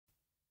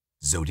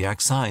Zodiac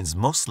signs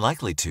most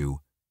likely to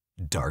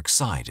Dark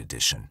Side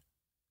Edition.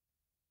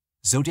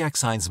 Zodiac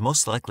signs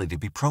most likely to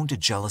be prone to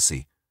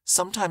jealousy,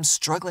 sometimes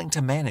struggling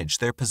to manage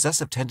their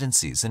possessive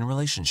tendencies in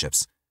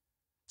relationships.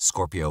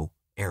 Scorpio,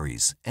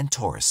 Aries, and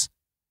Taurus.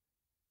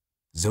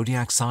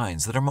 Zodiac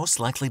signs that are most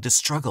likely to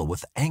struggle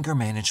with anger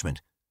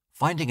management,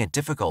 finding it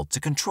difficult to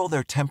control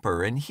their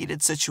temper in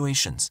heated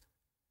situations.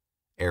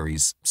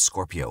 Aries,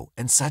 Scorpio,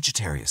 and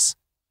Sagittarius.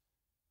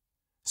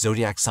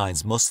 Zodiac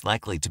signs most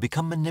likely to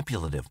become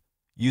manipulative,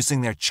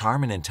 using their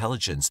charm and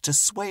intelligence to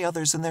sway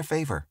others in their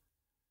favor.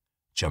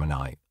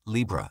 Gemini,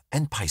 Libra,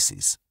 and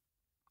Pisces.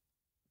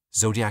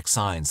 Zodiac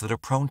signs that are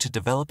prone to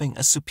developing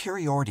a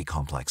superiority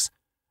complex,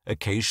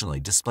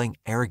 occasionally displaying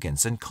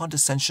arrogance and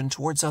condescension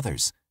towards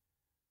others.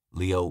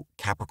 Leo,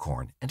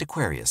 Capricorn, and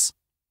Aquarius.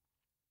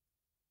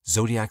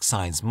 Zodiac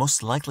signs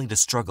most likely to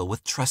struggle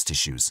with trust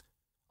issues,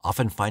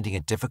 often finding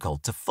it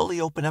difficult to fully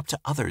open up to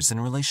others in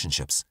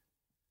relationships.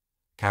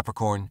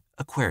 Capricorn,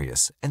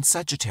 Aquarius, and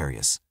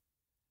Sagittarius.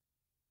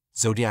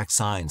 Zodiac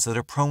signs that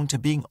are prone to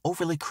being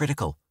overly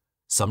critical,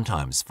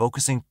 sometimes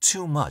focusing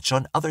too much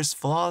on others'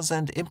 flaws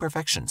and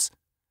imperfections.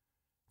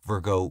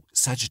 Virgo,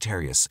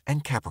 Sagittarius,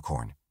 and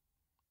Capricorn.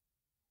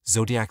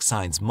 Zodiac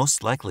signs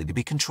most likely to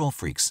be control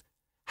freaks,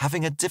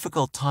 having a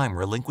difficult time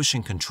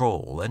relinquishing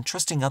control and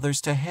trusting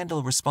others to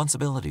handle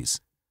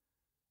responsibilities.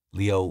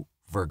 Leo,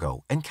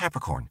 Virgo, and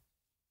Capricorn.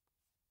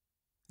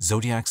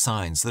 Zodiac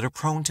signs that are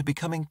prone to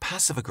becoming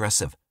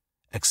passive-aggressive,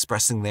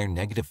 expressing their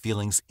negative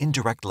feelings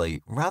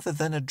indirectly rather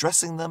than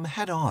addressing them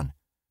head-on.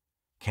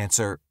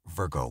 Cancer,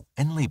 Virgo,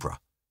 and Libra.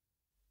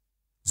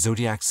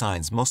 Zodiac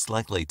signs most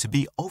likely to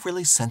be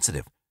overly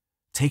sensitive,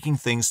 taking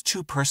things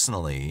too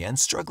personally and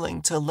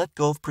struggling to let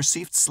go of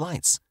perceived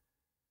slights.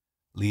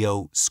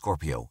 Leo,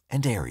 Scorpio,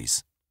 and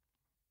Aries.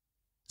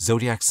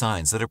 Zodiac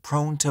signs that are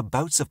prone to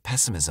bouts of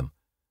pessimism,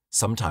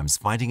 sometimes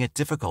finding it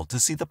difficult to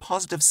see the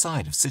positive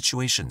side of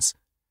situations.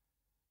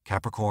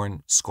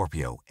 Capricorn,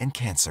 Scorpio, and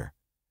Cancer.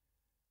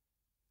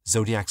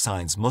 Zodiac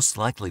signs most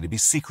likely to be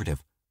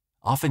secretive,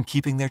 often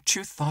keeping their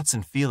true thoughts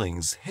and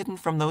feelings hidden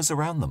from those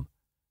around them.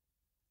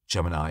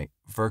 Gemini,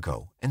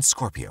 Virgo, and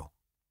Scorpio.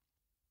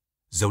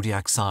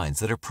 Zodiac signs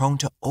that are prone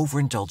to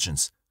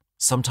overindulgence,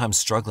 sometimes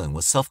struggling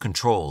with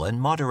self-control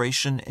and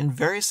moderation in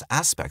various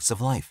aspects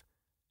of life.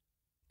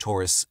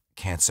 Taurus,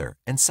 Cancer,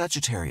 and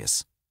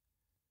Sagittarius.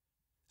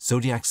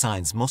 Zodiac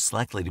signs most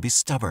likely to be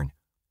stubborn,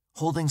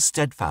 holding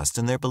steadfast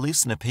in their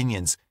beliefs and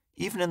opinions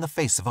even in the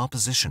face of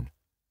opposition.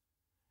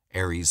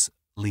 Aries,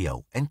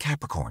 Leo, and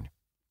Capricorn.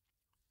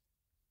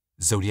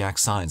 Zodiac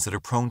signs that are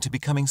prone to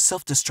becoming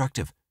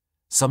self-destructive,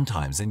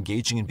 sometimes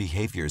engaging in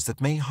behaviors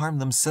that may harm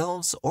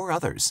themselves or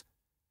others.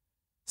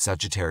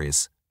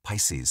 Sagittarius,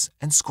 Pisces,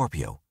 and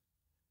Scorpio.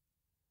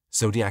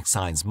 Zodiac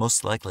signs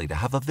most likely to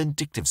have a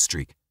vindictive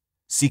streak,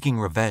 seeking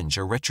revenge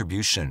or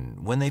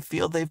retribution when they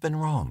feel they've been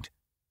wronged.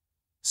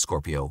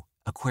 Scorpio,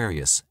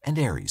 Aquarius, and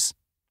Aries.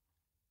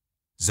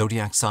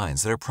 Zodiac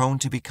signs that are prone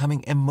to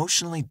becoming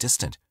emotionally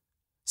distant,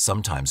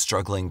 sometimes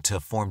struggling to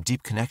form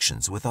deep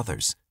connections with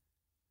others.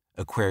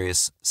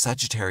 Aquarius,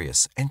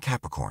 Sagittarius, and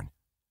Capricorn.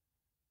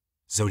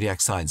 Zodiac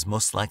signs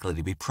most likely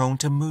to be prone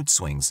to mood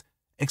swings,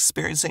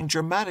 experiencing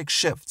dramatic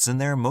shifts in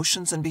their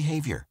emotions and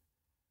behavior.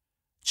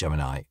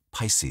 Gemini,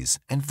 Pisces,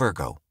 and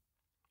Virgo.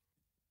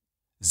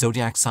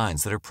 Zodiac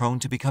signs that are prone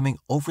to becoming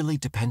overly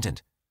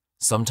dependent,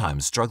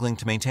 sometimes struggling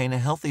to maintain a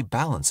healthy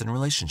balance in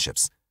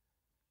relationships.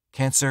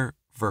 Cancer,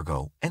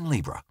 Virgo, and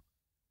Libra.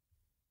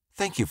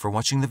 Thank you for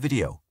watching the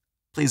video.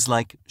 Please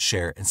like,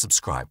 share, and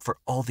subscribe for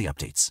all the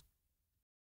updates.